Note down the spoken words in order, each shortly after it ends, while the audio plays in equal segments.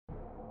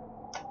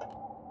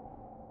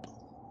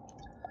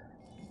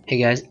Hey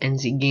guys,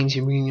 NC Games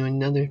here bringing you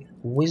another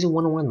Wizard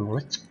 101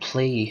 Let's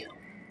Play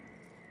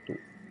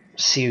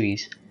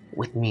series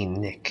with me,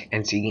 Nick,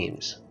 NC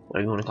Games,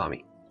 whatever you want to call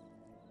me.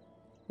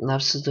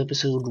 Last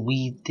episode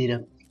we did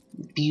a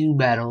few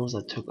battles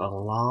that took a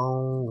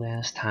long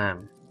ass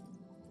time.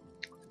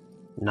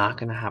 Not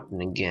gonna happen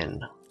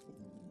again.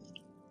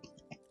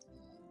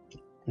 I'm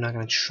not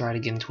gonna try to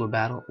get into a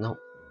battle, nope.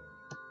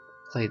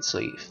 Play it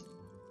safe.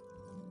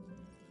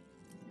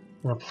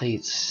 I'm gonna play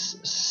it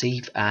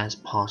safe as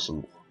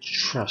possible.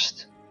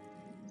 Trust.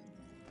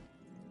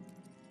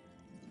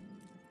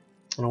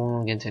 I don't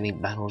want to get into any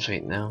battles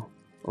right now,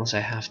 unless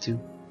I have to.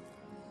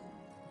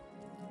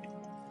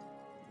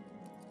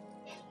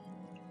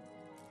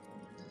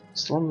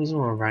 It's the one reason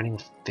we're riding a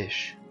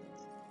fish.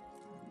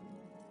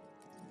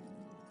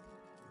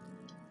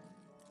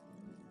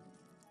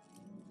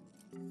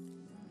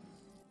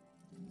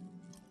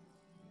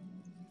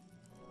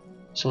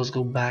 So let's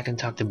go back and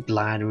talk to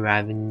Blood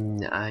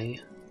Raven Eye.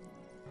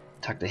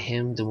 Talk to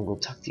him, then we'll go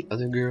talk to the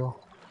other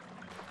girl.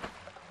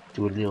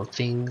 Do a little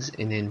things,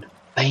 and then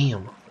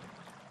BAM!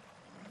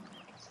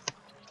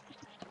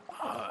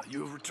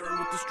 You have returned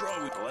with the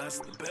straw. With the last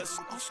of the best.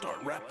 I'll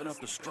start wrapping up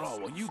the straw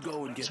while you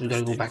go and get. So we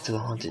gotta go back to the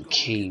haunted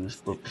cave,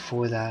 but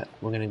before that,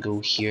 we're gonna go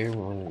here.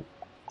 We're gonna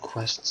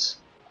quests.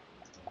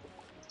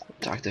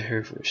 Talk to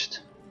her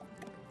first.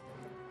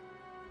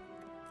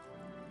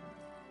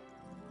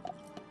 I'm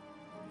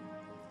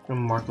gonna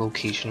mark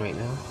location right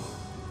now.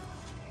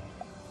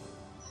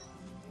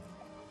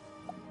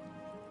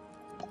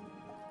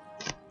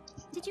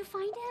 Did you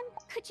find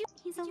him? Could you?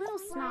 He's a little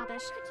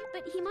snobbish,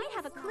 but he might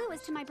have a clue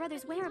as to my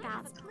brother's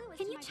whereabouts.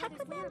 Can you check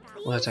with them,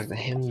 please? We'll talk to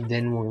him,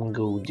 then we're gonna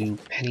go do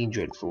Penny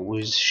Dreadful.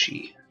 Where's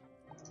she?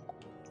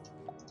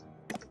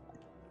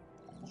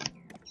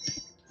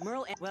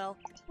 Merle, well,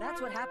 that's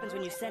what happens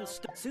when you send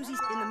Susie's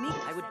in the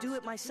meat. I would do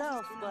it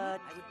myself,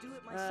 but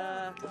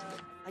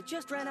I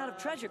just ran out of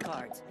treasure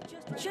cards.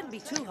 It shouldn't be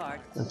too hard.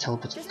 I'll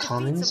teleport to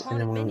Commons, and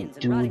then we're gonna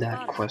do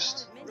that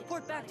quest.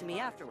 Report back to me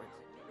afterwards.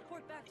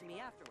 Report back to me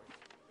afterwards.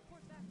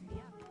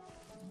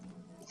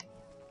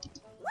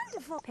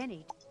 Wonderful,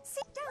 Penny.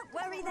 See, don't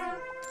worry then.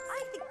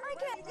 I think I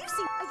can. You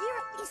see, a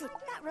year is it?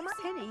 That reminds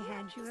Penny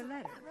hands you a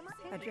letter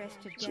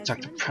addressed to So Desmond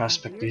talk to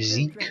Prospector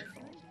Zeke.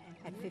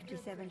 at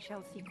 57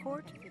 Chelsea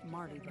Court,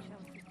 Marylebone.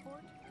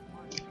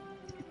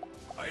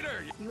 Hey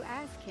there, You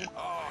ask him,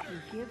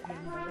 you give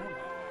him the letter.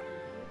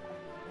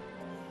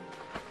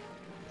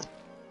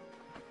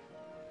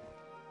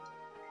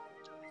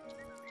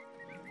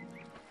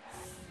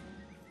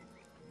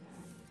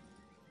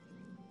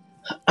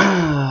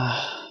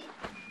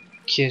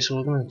 Okay, so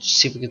we're gonna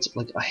see if we get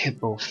like a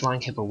hippo,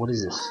 flying hippo. What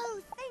is this? Oh,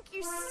 thank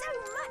you so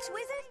much,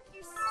 Wizard.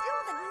 You're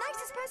the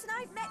nicest person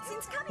I've met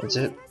since coming. That's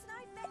it?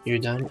 You're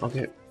done?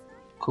 Okay,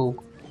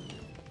 cool.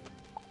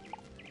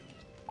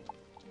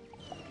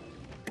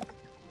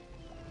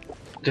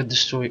 Good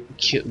destroy,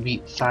 kill,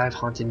 beat 5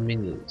 haunted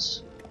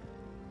minions.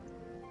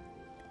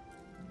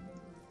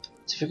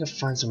 Let's see if I can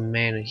find some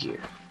mana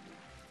here.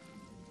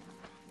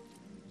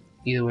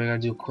 Either way, I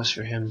gotta do a quest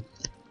for him.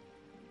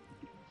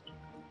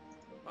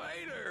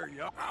 Hey there,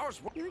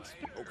 You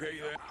expect okay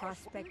then.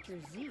 Prospector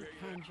Z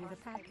hands you the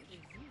package.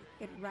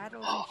 It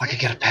rattles. I could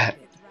get a pet.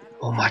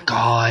 Oh my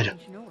god.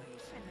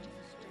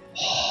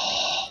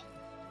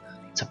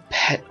 It's a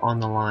pet on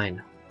the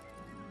line.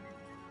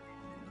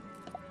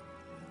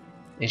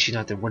 And she's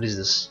not there. What is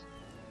this?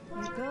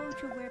 You go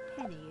to where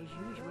Penny is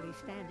usually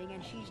standing,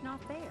 and she's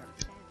not there.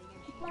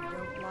 You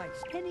don't like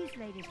Penny's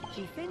latest.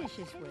 She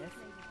finishes with,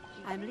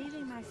 "I'm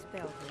leaving my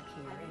spell book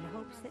here in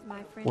hopes that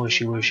my friend." Where is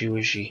she? Where is she? Where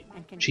is she?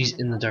 She's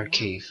in the dark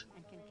cave.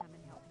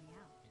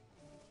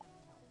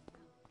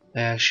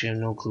 I actually have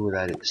no clue where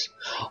that is.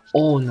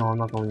 Oh no, I'm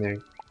not going there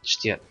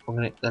just yet. I'm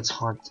gonna. That's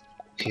haunt.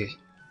 Okay.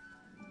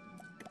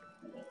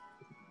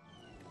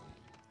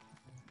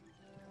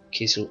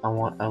 Okay, so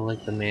I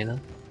like the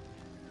mana.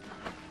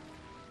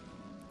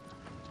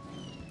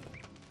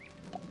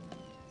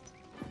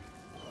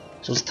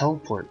 So let's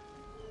teleport.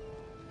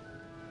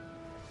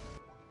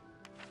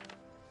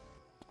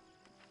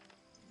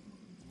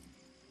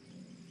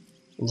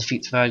 We'll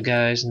defeat the 5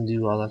 guys and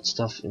do all that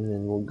stuff, and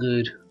then we're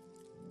good.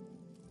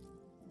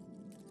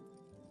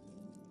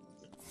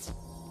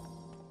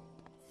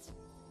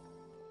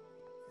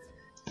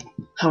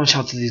 How much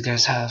health do these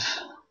guys have?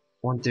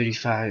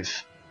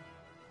 135.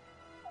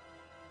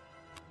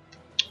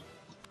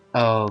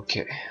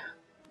 Okay.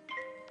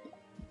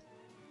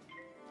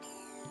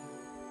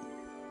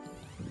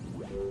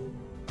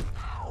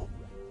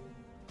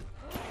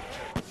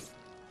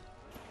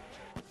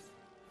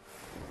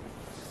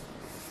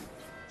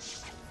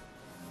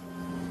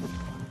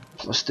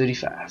 Plus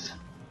 35.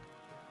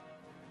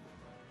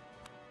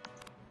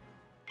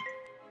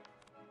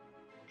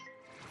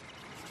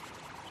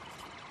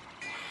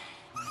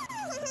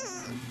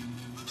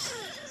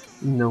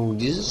 No,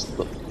 this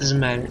doesn't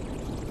matter.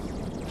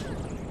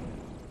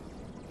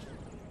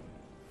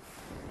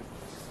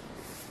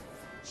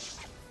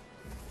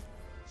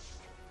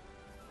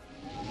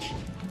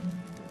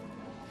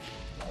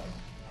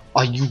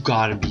 Oh, you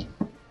gotta be.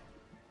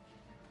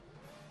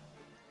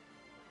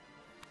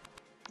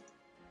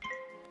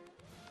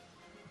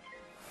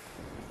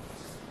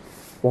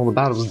 Well, the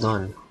battle's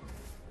done.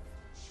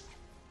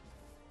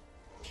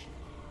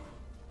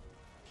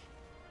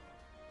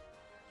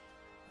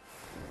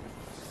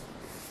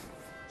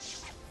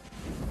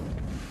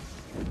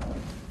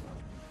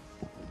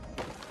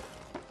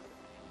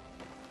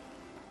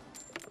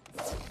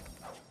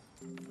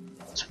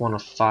 It's 1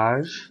 of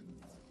 5.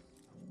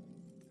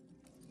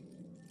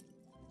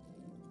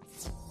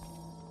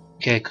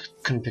 Okay, I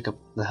couldn't pick up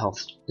the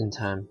health in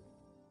time.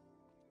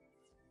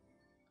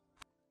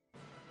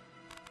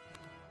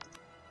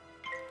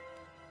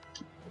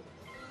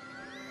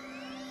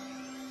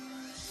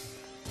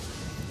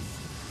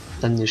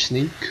 Thunder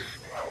Sneak.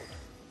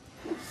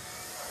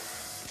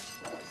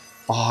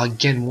 Oh,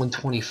 again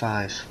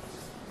 125.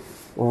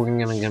 Well, we're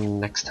gonna get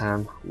him next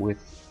time with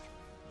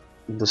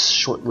this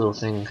short little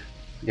thing.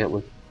 Forget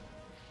what.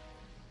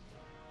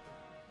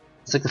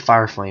 It's like the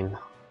fire flame.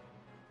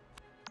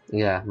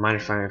 Yeah, minor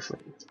fire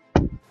flame.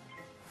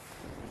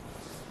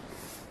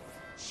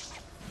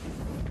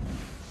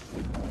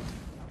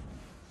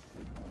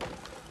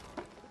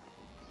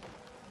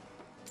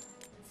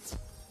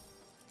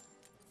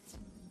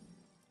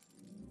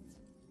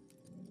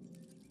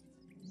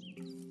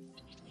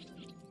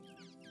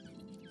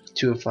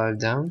 Two of 5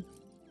 down.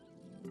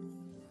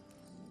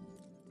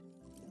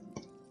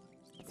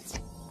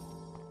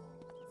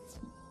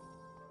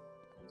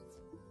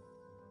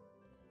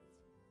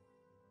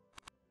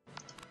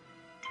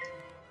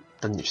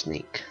 Thunder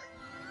Snake.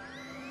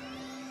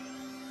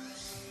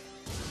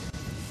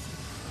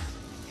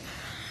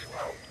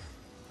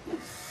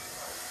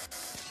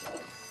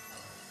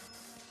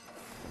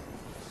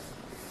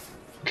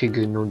 Okay,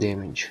 good, no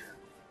damage.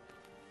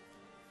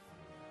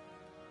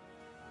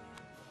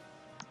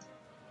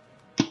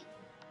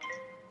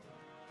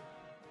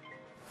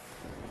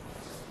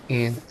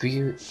 And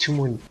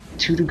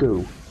two to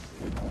go.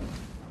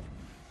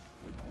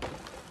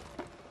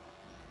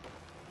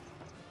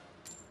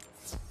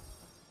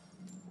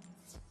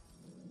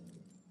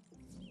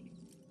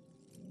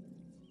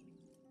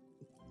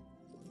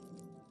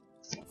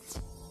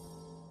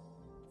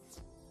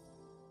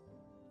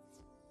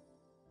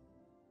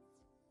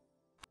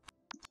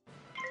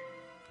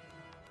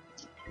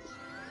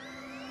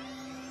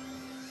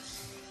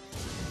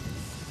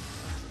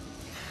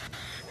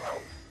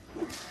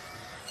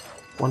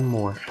 One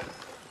more.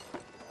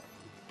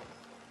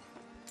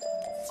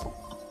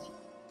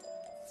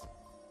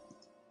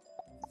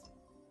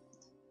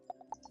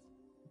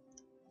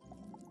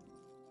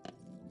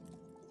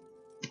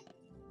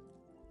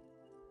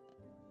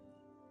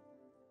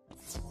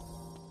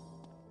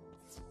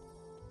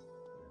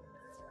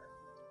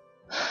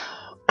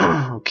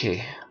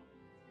 Okay.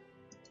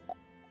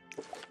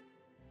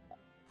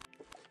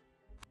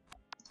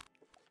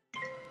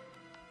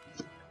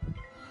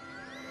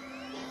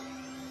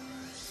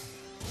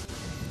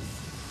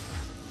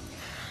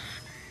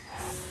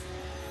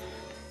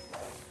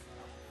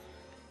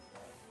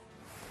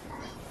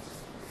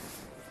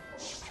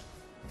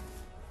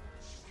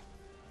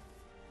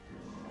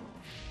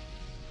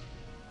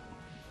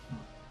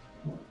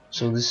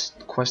 So this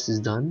quest is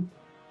done.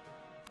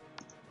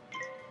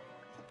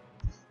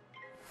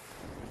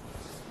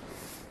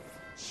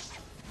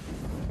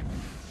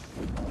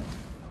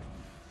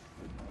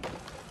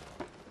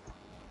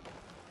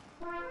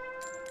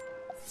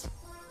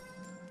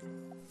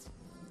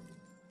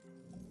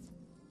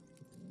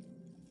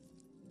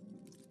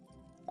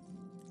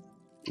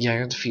 Yeah, I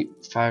got to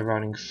defeat 5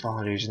 rotting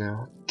fathers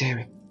now. Damn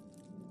it.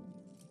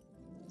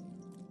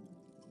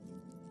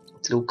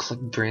 Let's go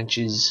collect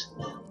branches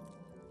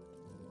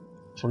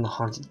from the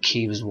haunted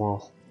cave as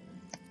well.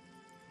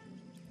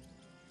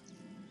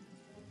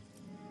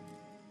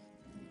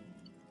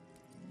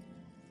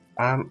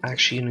 I'm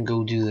actually gonna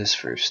go do this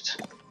first.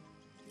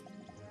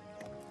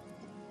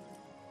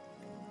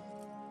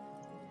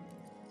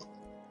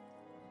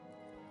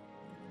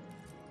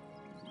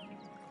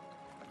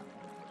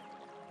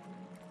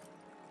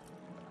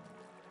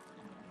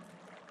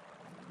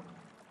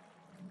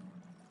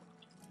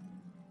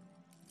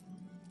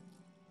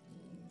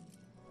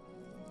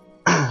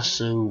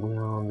 So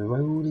we're on the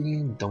road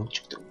again. Don't.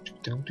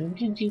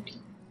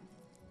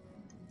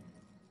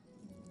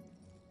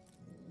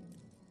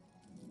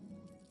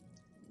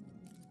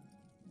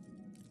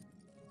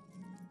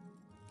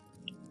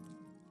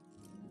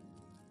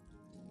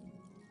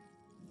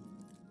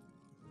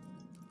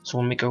 So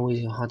we'll make our way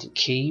to the haunted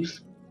cave,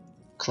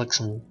 collect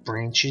some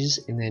branches,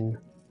 and then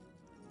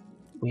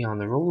we on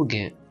the road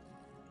again.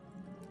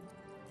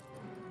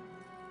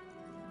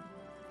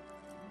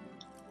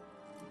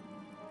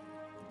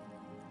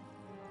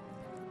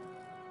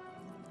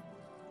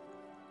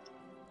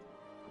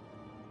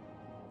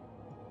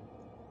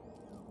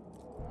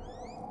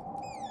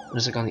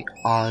 It's like on the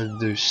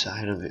other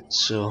side of it,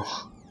 so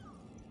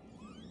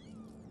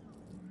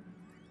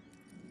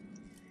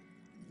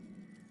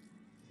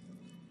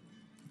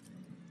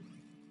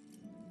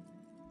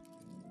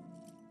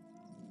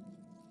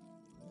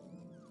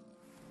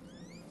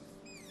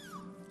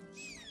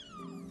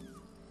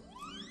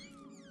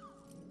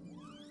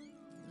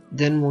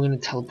Then we're gonna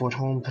teleport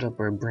home, put up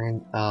our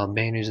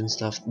banners and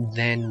stuff.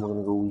 Then we're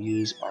gonna go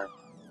use our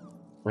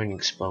learning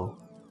expo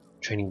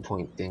training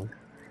point thing,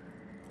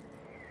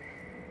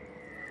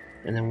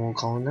 and then we'll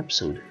call it an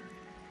episode.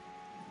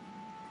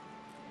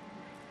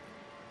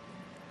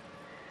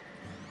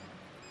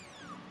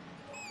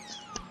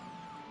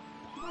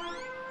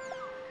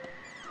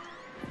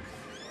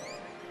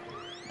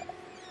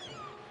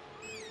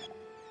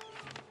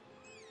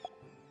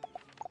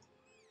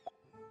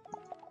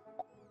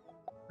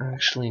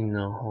 Actually,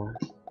 no, hold on.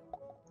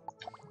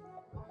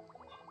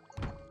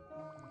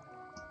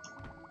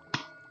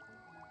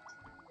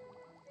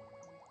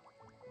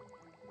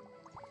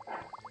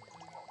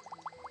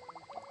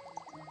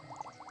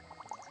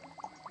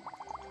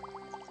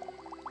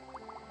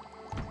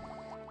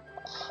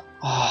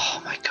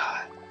 Oh my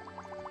god.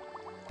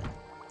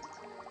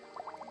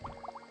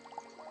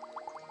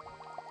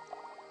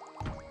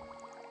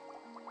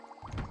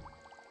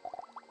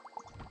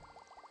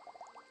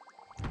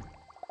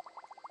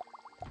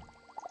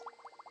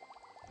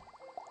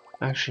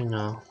 Actually,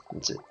 no,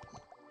 that's it.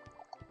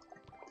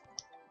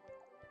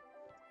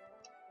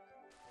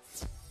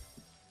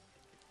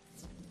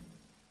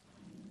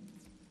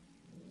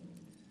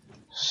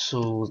 So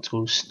let's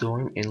go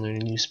storm and learn a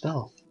new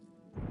spell.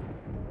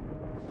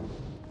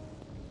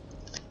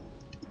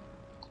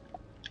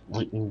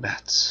 Lightning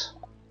bats.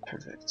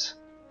 Perfect.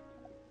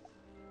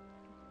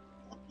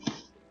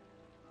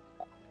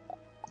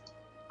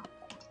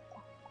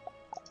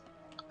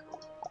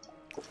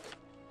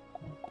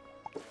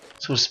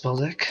 Let's go to spell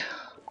deck.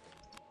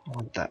 I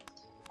want that.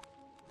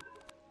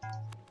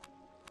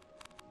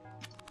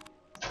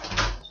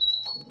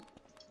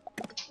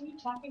 Who are you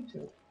talking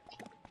to?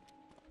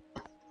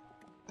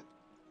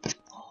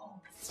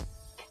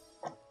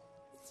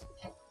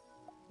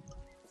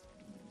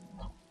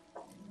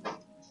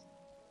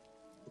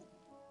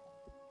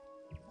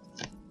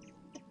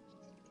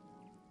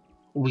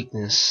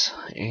 Weakness,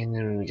 and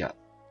then we got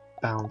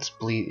bounce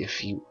bleed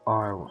if you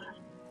are one.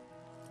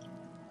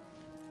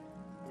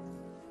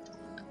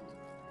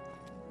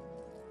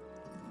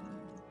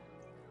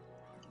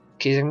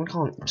 Okay, so I'm gonna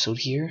call it an episode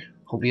here.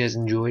 Hope you guys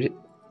enjoyed it.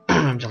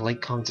 Remember to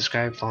like, comment,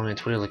 subscribe, follow me on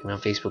Twitter, like me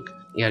on Facebook,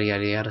 yada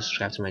yada yada.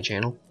 Subscribe to my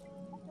channel,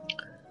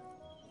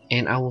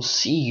 and I will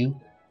see you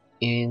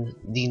in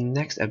the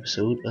next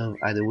episode of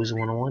either Wizard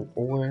 101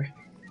 or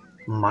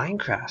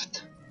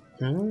Minecraft.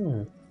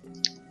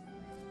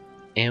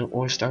 And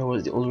or Star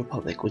Wars: The Old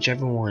Republic,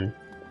 whichever one.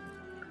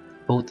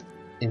 Both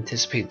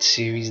anticipated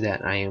series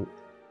that I am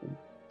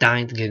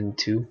dying to get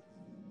into.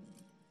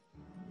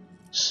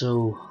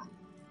 So,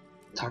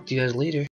 talk to you guys later.